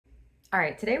All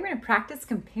right, today we're going to practice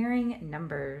comparing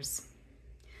numbers.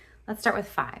 Let's start with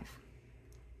 5.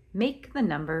 Make the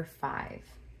number 5.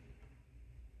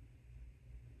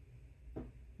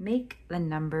 Make the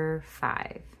number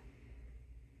 5.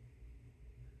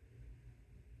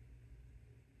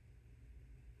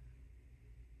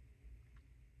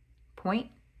 Point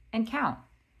and count.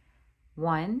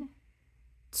 1,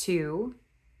 2,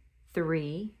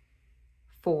 3,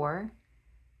 4,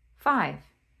 5.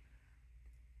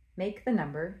 Make the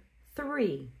number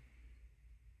 3.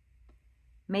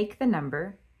 Make the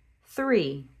number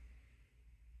 3.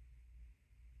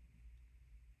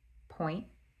 Point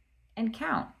and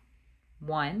count.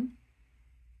 1,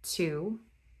 2,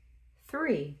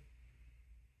 3.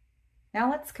 Now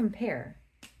let's compare.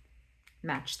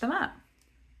 Match them up.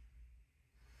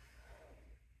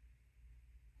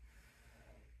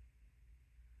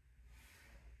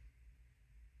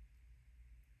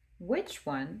 Which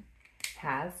one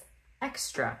has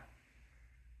extra?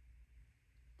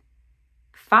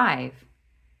 5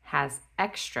 has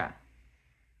extra.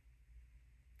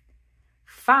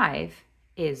 5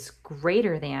 is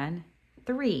greater than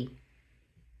 3.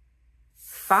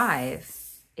 5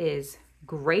 is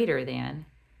greater than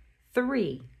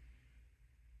 3.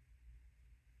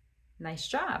 Nice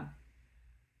job.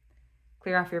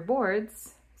 Clear off your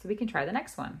boards so we can try the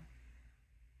next one.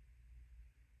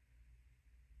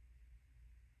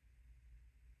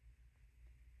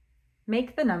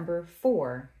 Make the number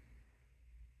 4.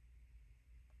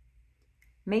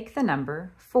 Make the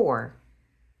number 4.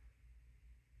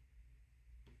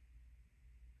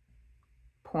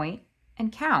 Point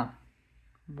and count.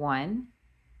 1,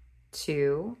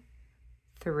 2,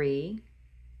 3,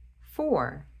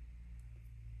 4.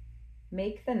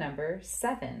 Make the number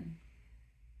 7.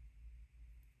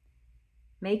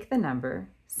 Make the number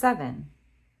 7.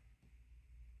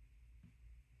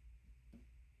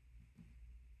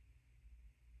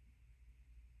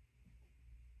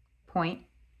 Point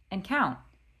and count.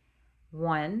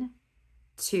 1,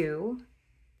 2,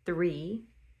 3,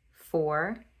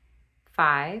 4,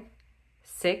 5,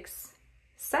 6,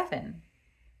 7.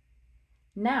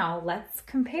 Now let's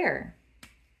compare.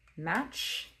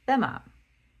 Match them up.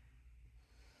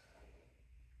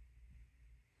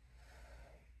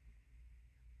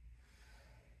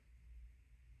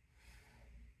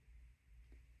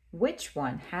 Which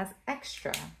one has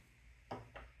extra?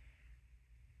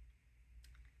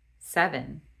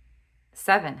 7.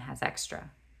 7 has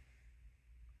extra.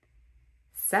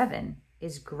 7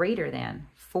 is greater than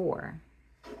 4.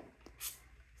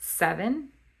 7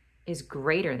 is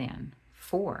greater than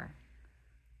 4.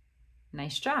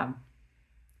 Nice job.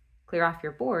 Clear off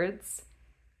your boards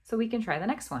so we can try the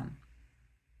next one.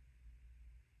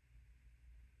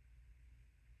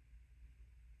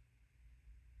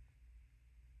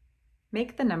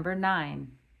 Make the number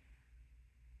 9.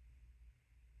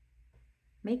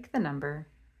 Make the number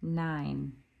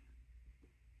 9.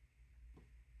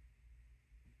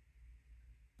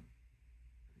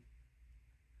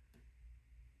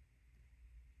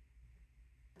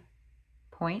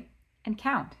 Point and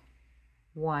count.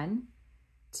 1,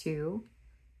 2,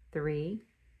 3,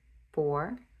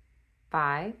 4,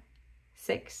 5,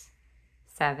 6,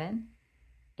 7,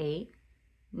 8,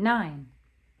 9.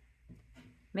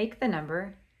 Make the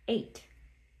number 8.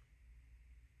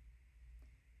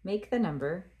 Make the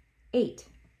number 8.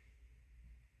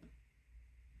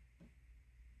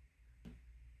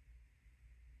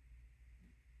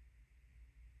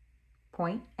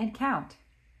 Point and count.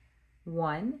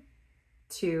 1,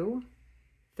 2,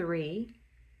 3,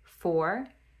 4,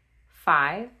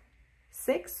 5,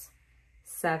 6,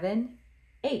 7,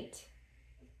 8.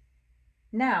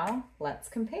 Now let's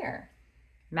compare.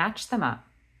 Match them up.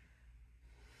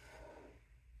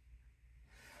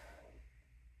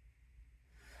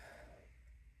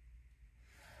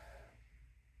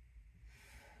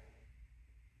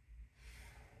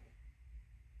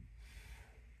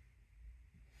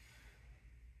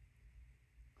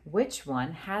 Which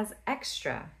one has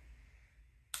extra?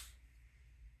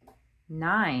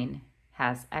 9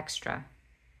 has extra.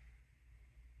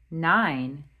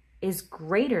 9 is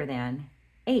greater than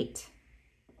 8.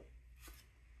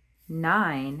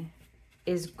 9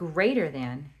 is greater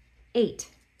than 8.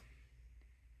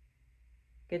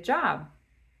 Good job.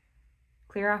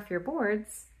 Clear off your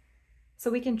boards so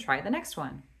we can try the next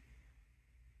one.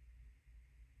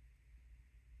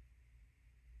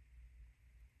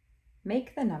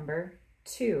 Make the number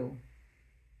 2.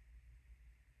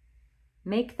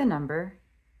 Make the number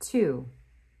 2.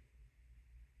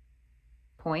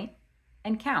 Point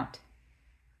and count.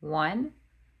 1,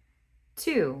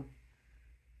 2.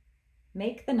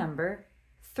 Make the number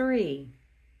 3.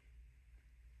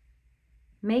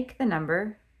 Make the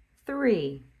number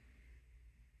 3.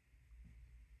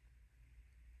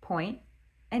 Point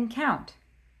and count.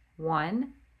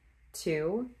 1,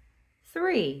 2,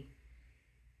 3.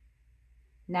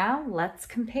 Now let's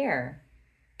compare.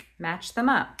 Match them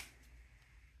up.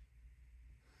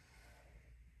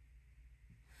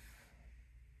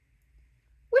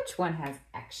 Which one has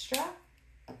extra?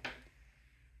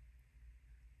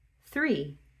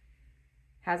 3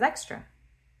 has extra.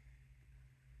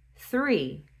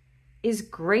 3 is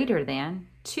greater than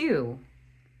 2.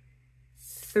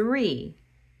 3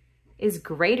 is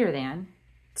greater than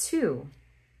 2.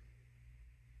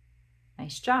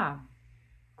 Nice job.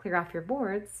 Clear off your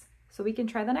boards so we can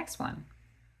try the next one.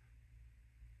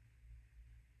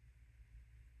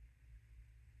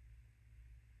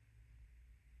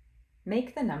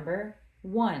 Make the number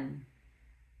 1.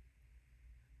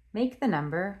 Make the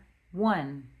number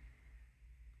 1.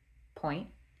 Point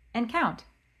and count.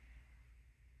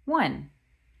 1.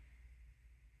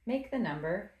 Make the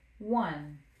number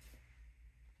 1.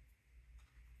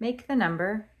 Make the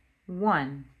number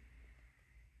 1.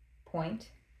 Point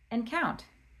and count.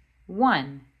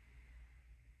 1.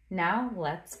 Now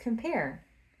let's compare.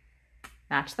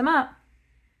 Match them up.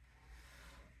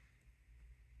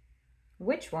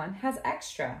 Which one has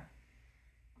extra?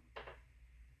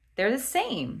 They're the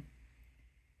same.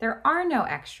 There are no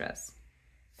extras.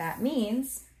 That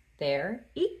means they're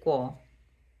equal.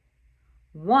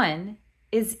 1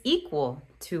 is equal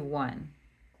to 1.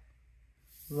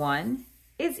 1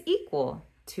 is equal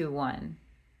to 1.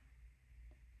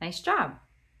 Nice job.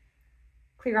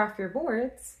 Clear off your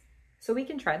boards so we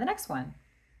can try the next one.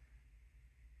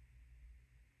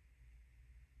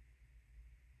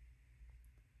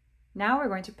 Now we're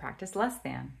going to practice less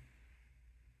than.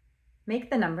 Make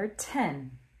the number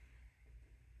 10.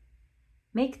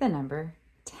 Make the number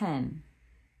 10.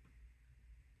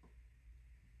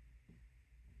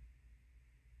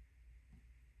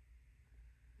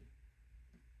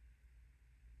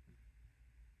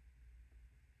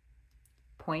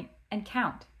 Point and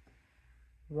count.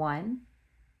 1,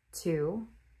 2,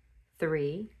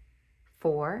 3,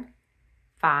 4,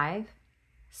 5,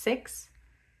 6,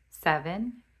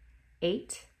 7,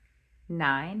 8,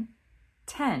 9,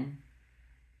 10.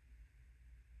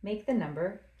 Make the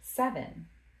number 7.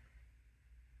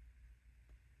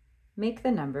 Make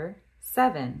the number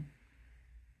 7.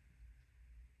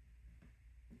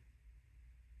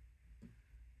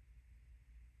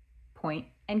 Point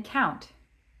and count.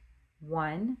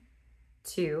 1,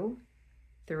 2,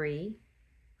 3,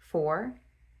 4,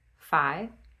 5,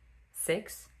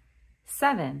 6,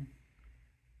 7.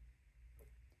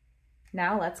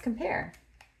 Now let's compare.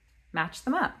 Match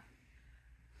them up.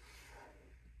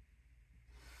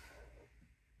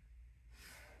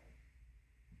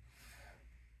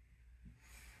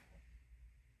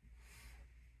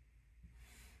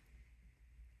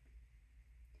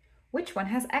 Which one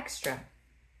has extra?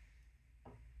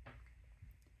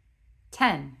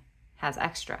 10 has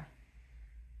extra.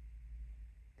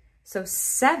 So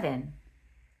 7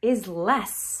 is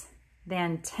less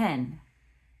than 10.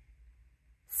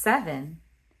 7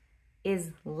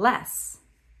 is less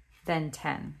than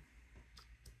 10.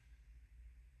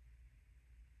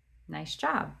 Nice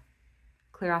job.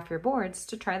 Clear off your boards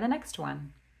to try the next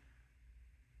one.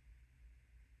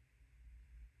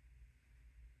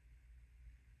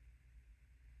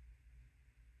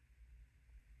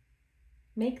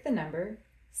 Make the number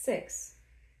 6.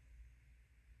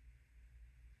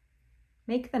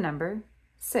 Make the number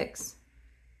 6.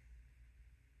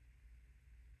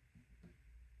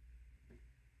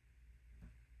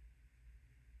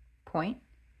 Point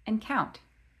and count.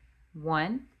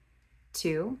 1,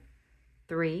 2,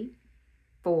 3,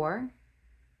 4,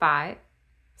 5,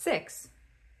 6.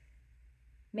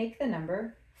 Make the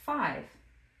number 5.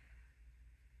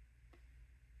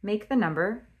 Make the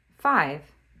number 5.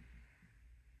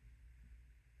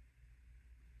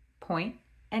 Point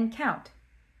and count.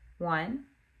 1,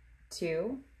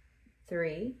 2,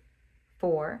 3,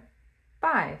 4,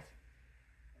 5.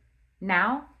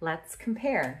 Now let's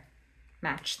compare.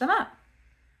 Match them up.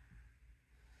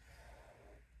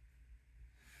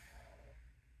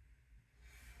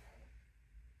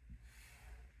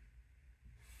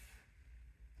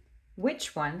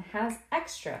 Which one has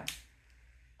extra?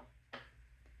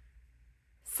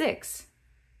 6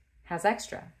 has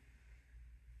extra.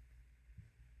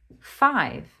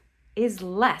 5 is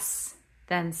less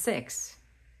than 6.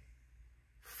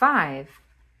 5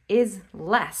 is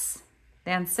less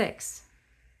than 6.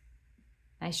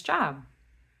 Nice job.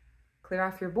 Clear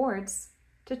off your boards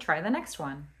to try the next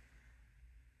one.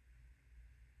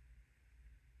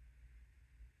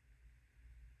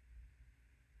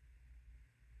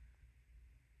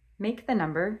 Make the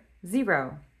number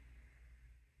 0.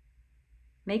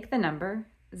 Make the number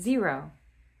 0.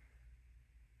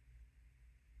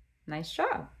 Nice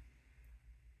job.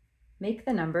 Make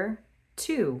the number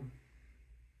 2.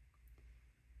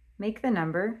 Make the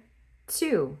number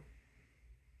 2.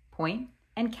 Point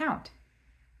and count.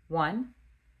 1,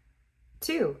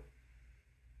 2.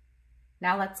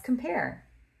 Now let's compare.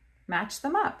 Match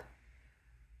them up.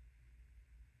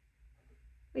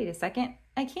 Wait a second,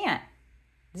 I can't.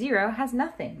 0 has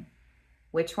nothing.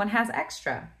 Which one has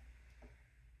extra?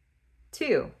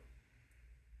 2.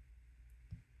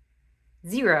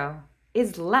 0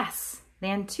 is less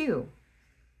than 2.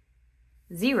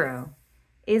 0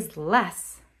 is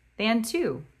less than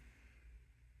 2.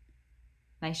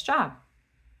 Nice job.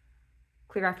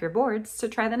 Clear off your boards to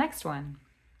try the next one.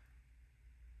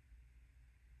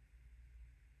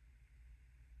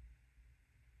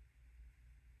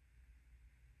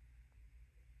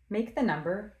 Make the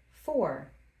number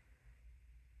 4.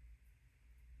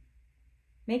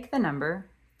 Make the number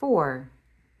 4.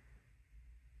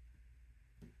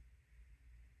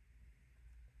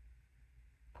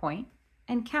 Point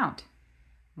and count.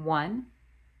 1,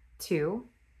 2,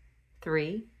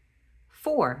 3,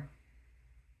 4.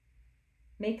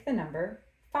 Make the number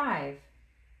 5.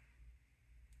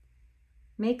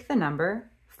 Make the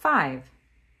number 5.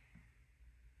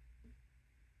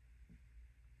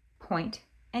 Point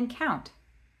and count.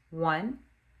 1,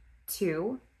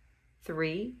 2,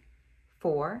 3,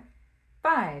 4,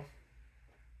 5.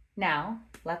 Now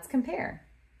let's compare.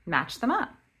 Match them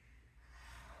up.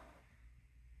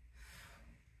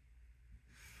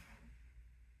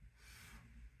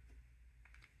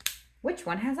 Which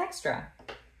one has extra?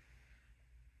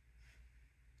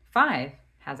 5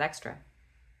 has extra.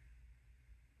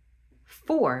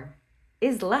 4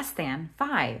 is less than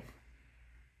 5.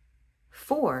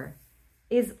 4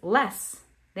 is less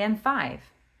than 5.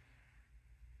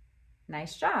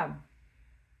 Nice job.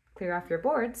 Clear off your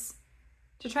boards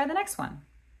to try the next one.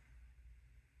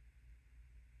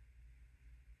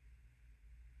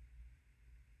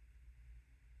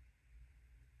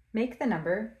 Make the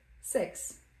number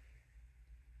 6.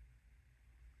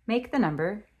 Make the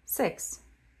number 6.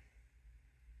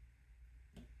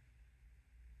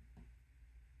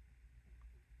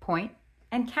 Point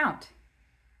and count.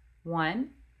 1,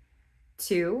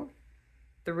 2,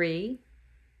 3,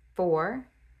 4,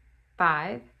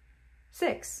 5,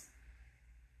 6.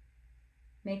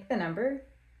 Make the number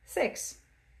 6.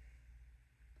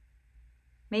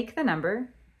 Make the number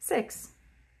 6.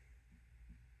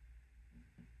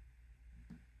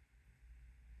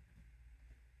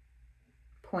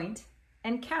 Point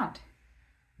and count.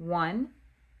 1,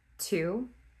 2,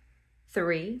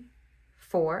 3,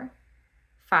 4,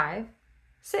 5,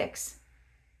 6.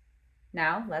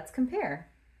 Now let's compare.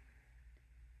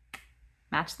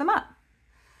 Match them up.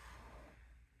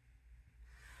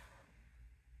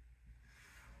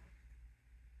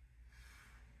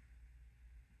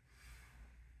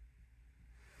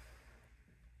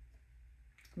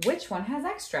 Which one has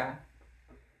extra?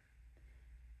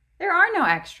 There are no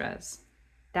extras.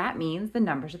 That means the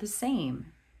numbers are the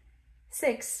same.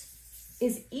 6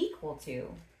 is equal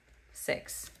to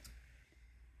 6.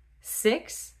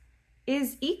 6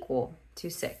 is equal to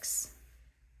 6.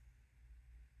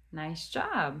 Nice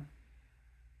job.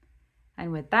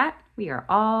 And with that, we are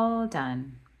all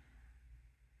done.